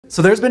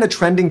So there's been a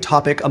trending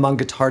topic among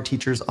guitar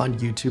teachers on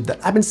YouTube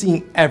that I've been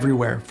seeing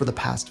everywhere for the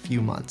past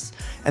few months,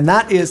 and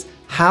that is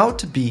how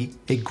to be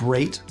a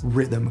great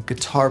rhythm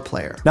guitar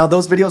player. Now,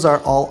 those videos are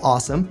all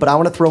awesome, but I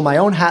want to throw my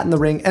own hat in the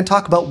ring and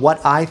talk about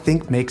what I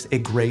think makes a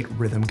great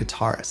rhythm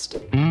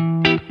guitarist.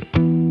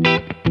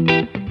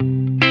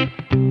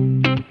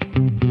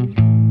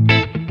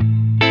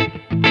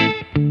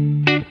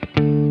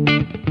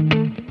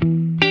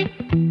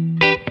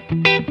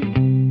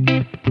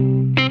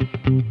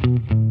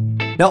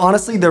 Now,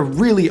 honestly, there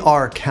really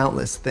are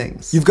countless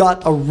things. You've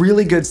got a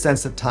really good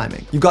sense of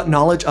timing. You've got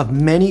knowledge of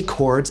many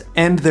chords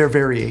and their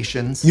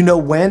variations. You know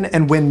when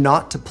and when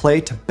not to play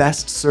to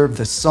best serve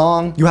the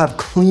song. You have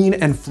clean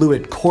and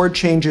fluid chord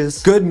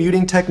changes, good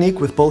muting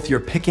technique with both your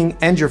picking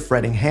and your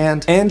fretting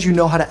hand, and you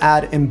know how to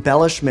add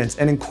embellishments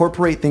and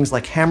incorporate things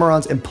like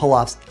hammer-ons and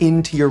pull-offs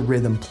into your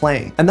rhythm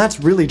playing. And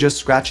that's really just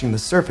scratching the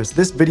surface.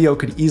 This video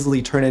could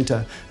easily turn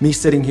into me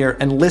sitting here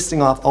and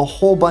listing off a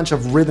whole bunch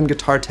of rhythm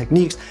guitar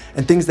techniques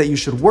and things that you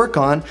should work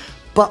on,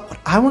 but what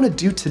I want to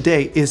do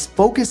today is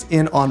focus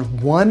in on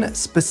one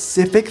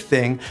specific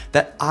thing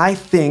that I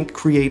think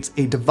creates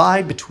a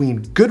divide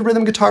between good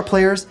rhythm guitar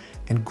players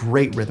and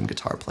great rhythm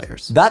guitar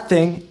players. That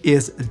thing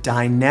is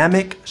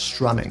dynamic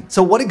strumming.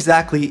 So what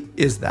exactly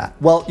is that?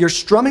 Well, your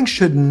strumming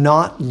should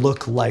not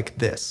look like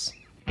this.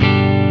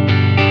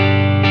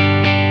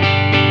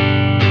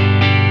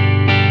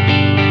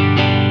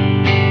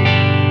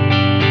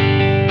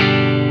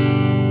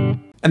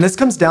 And this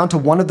comes down to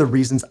one of the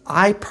reasons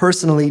I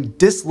personally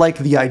dislike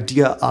the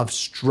idea of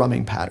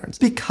strumming patterns,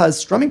 because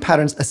strumming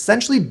patterns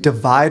essentially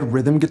divide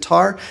rhythm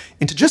guitar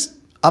into just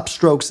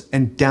upstrokes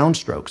and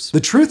downstrokes. The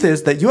truth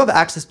is that you have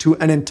access to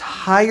an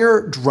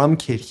entire drum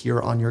kit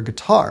here on your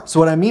guitar. So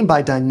what I mean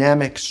by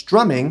dynamic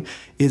strumming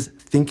is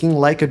thinking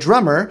like a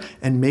drummer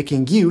and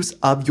making use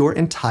of your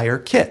entire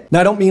kit.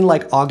 Now, I don't mean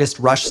like August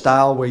Rush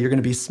style where you're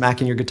gonna be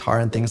smacking your guitar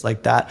and things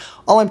like that.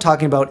 All I'm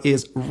talking about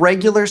is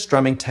regular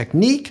strumming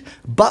technique,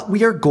 but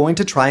we are going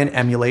to try and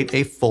emulate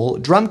a full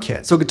drum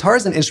kit. So guitar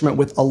is an instrument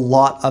with a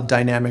lot of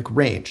dynamic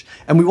range,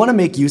 and we wanna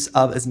make use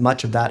of as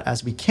much of that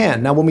as we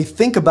can. Now, when we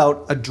think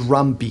about a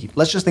drum beat,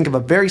 let's just think of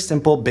a very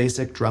simple,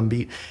 basic drum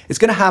beat. It's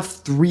gonna have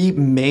three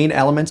main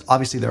elements.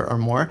 Obviously, there are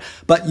more,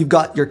 but you've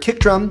got your kick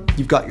drum,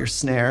 you've got your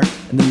snare,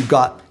 and then you've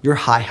got your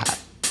hi-hat,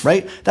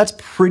 right? That's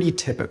pretty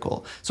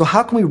typical. So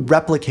how can we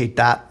replicate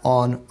that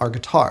on our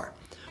guitar?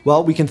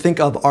 Well, we can think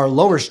of our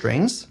lower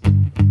strings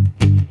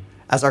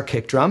as our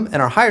kick drum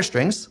and our higher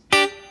strings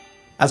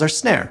as our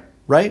snare,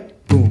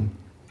 right? Boom,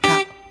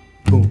 tap,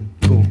 boom,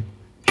 boom,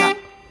 tap,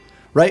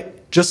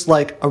 right? Just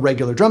like a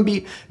regular drum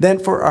beat. Then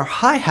for our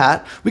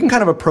hi-hat, we can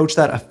kind of approach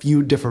that a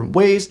few different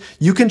ways.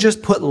 You can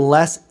just put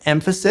less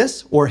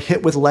emphasis or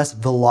hit with less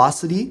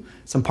velocity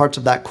some parts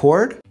of that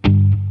chord.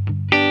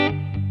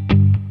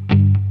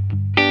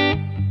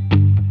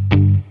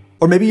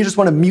 Or maybe you just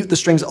want to mute the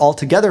strings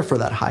altogether for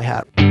that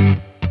hi-hat.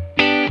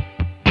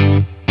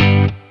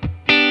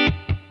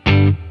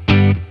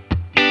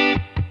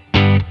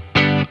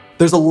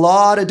 There's a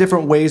lot of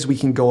different ways we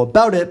can go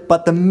about it,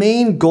 but the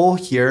main goal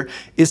here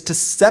is to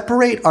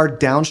separate our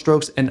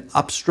downstrokes and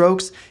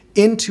upstrokes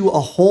into a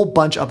whole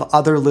bunch of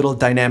other little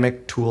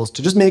dynamic tools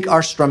to just make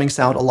our strumming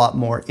sound a lot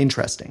more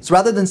interesting. So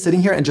rather than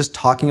sitting here and just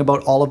talking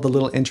about all of the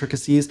little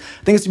intricacies,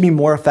 I think it's gonna be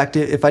more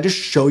effective if I just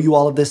show you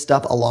all of this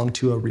stuff along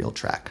to a real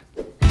track.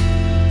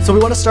 So we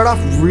want to start off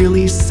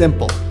really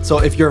simple.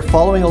 So if you're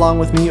following along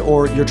with me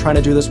or you're trying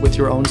to do this with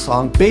your own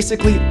song,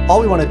 basically all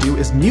we want to do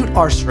is mute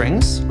our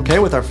strings, okay,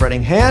 with our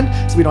fretting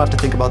hand, so we don't have to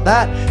think about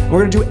that. And we're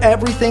going to do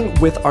everything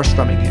with our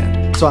strumming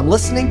hand. So I'm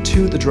listening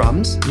to the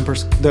drums,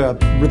 the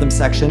rhythm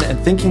section, and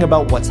thinking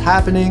about what's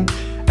happening,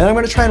 and I'm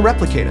going to try and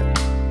replicate it.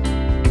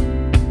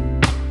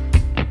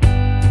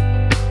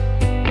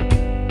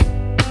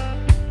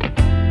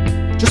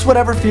 Just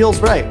whatever feels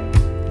right.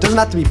 It doesn't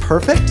have to be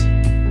perfect.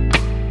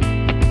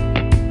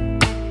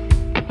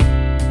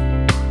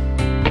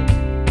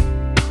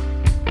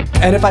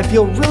 And if I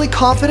feel really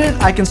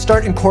confident, I can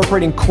start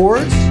incorporating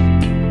chords.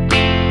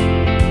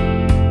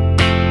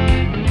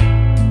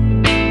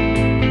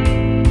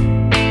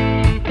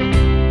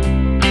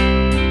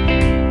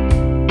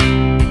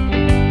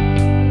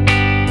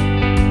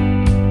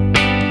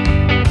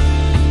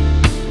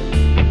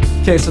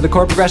 Okay, so the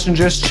chord progression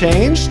just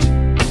changed.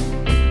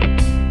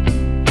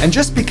 And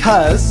just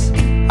because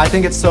I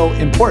think it's so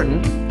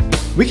important,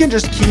 we can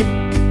just keep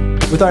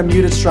with our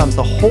muted strums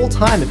the whole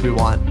time if we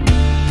want.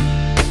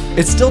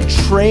 It's still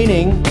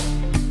training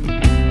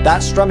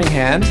that strumming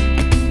hand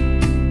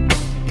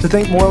to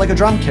think more like a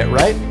drum kit,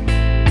 right?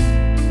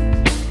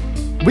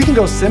 We can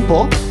go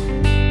simple,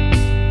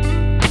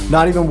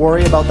 not even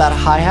worry about that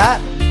hi-hat.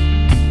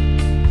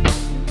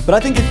 But I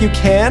think if you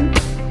can,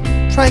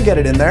 try and get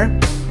it in there.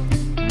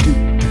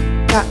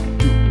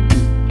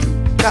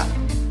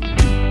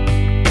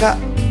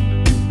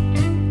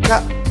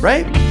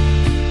 Right?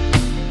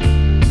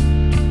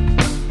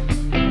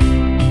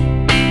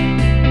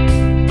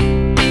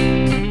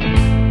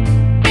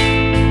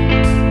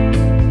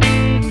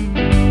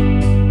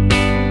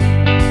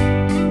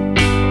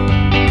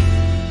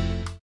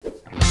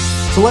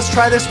 So let's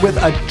try this with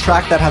a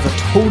track that has a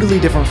totally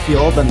different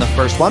feel than the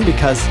first one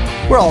because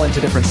we're all into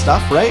different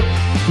stuff, right?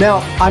 Now,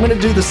 I'm gonna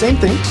do the same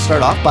thing to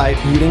start off by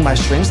muting my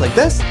strings like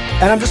this,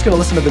 and I'm just gonna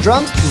listen to the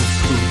drums.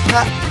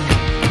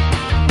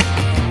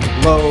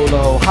 Low,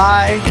 low,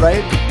 high,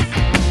 right?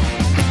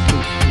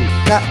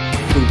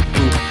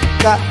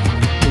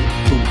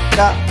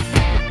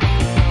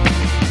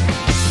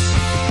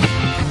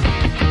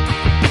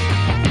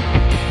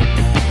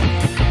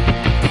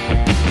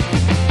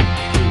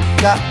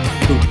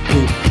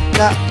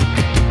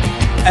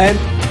 And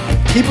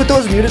keep with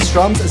those muted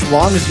strums as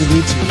long as you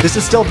need to. This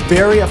is still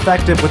very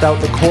effective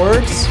without the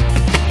chords.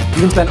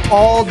 You can spend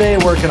all day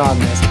working on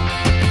this.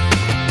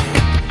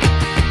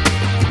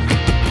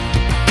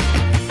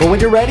 But when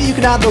you're ready, you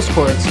can add those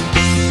chords.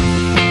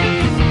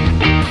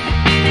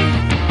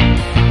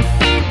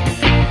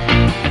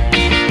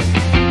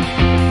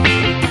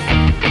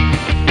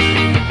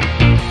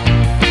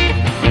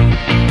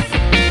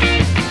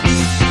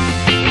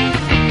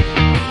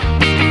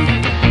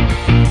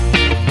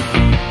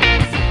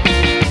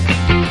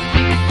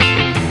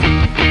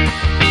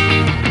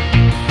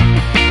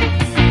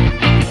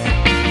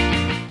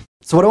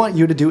 So what I want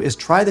you to do is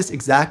try this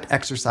exact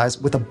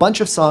exercise with a bunch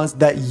of songs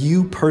that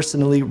you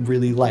personally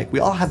really like. We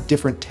all have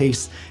different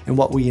tastes in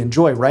what we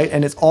enjoy, right?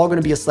 And it's all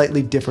gonna be a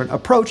slightly different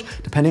approach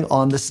depending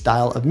on the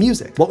style of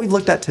music. What we've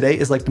looked at today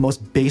is like the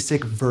most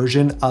basic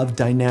version of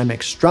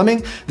dynamic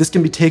strumming. This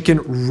can be taken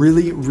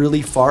really,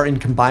 really far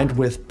and combined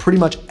with pretty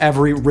much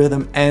every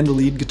rhythm and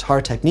lead guitar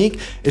technique.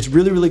 It's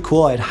really, really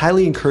cool. I'd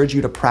highly encourage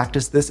you to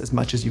practice this as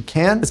much as you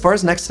can. As far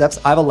as next steps,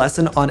 I have a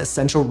lesson on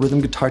essential rhythm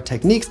guitar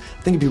techniques.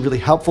 I think it'd be really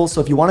helpful. So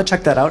if you wanna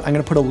check that out, I'm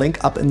gonna put a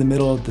link up in the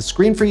middle of the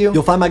screen for you.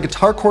 You'll find my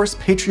guitar course,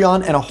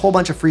 Patreon, and a whole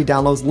bunch of free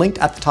downloads linked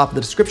at the top of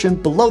the description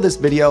below this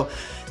video.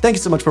 Thank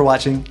you so much for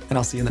watching, and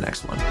I'll see you in the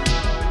next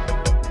one.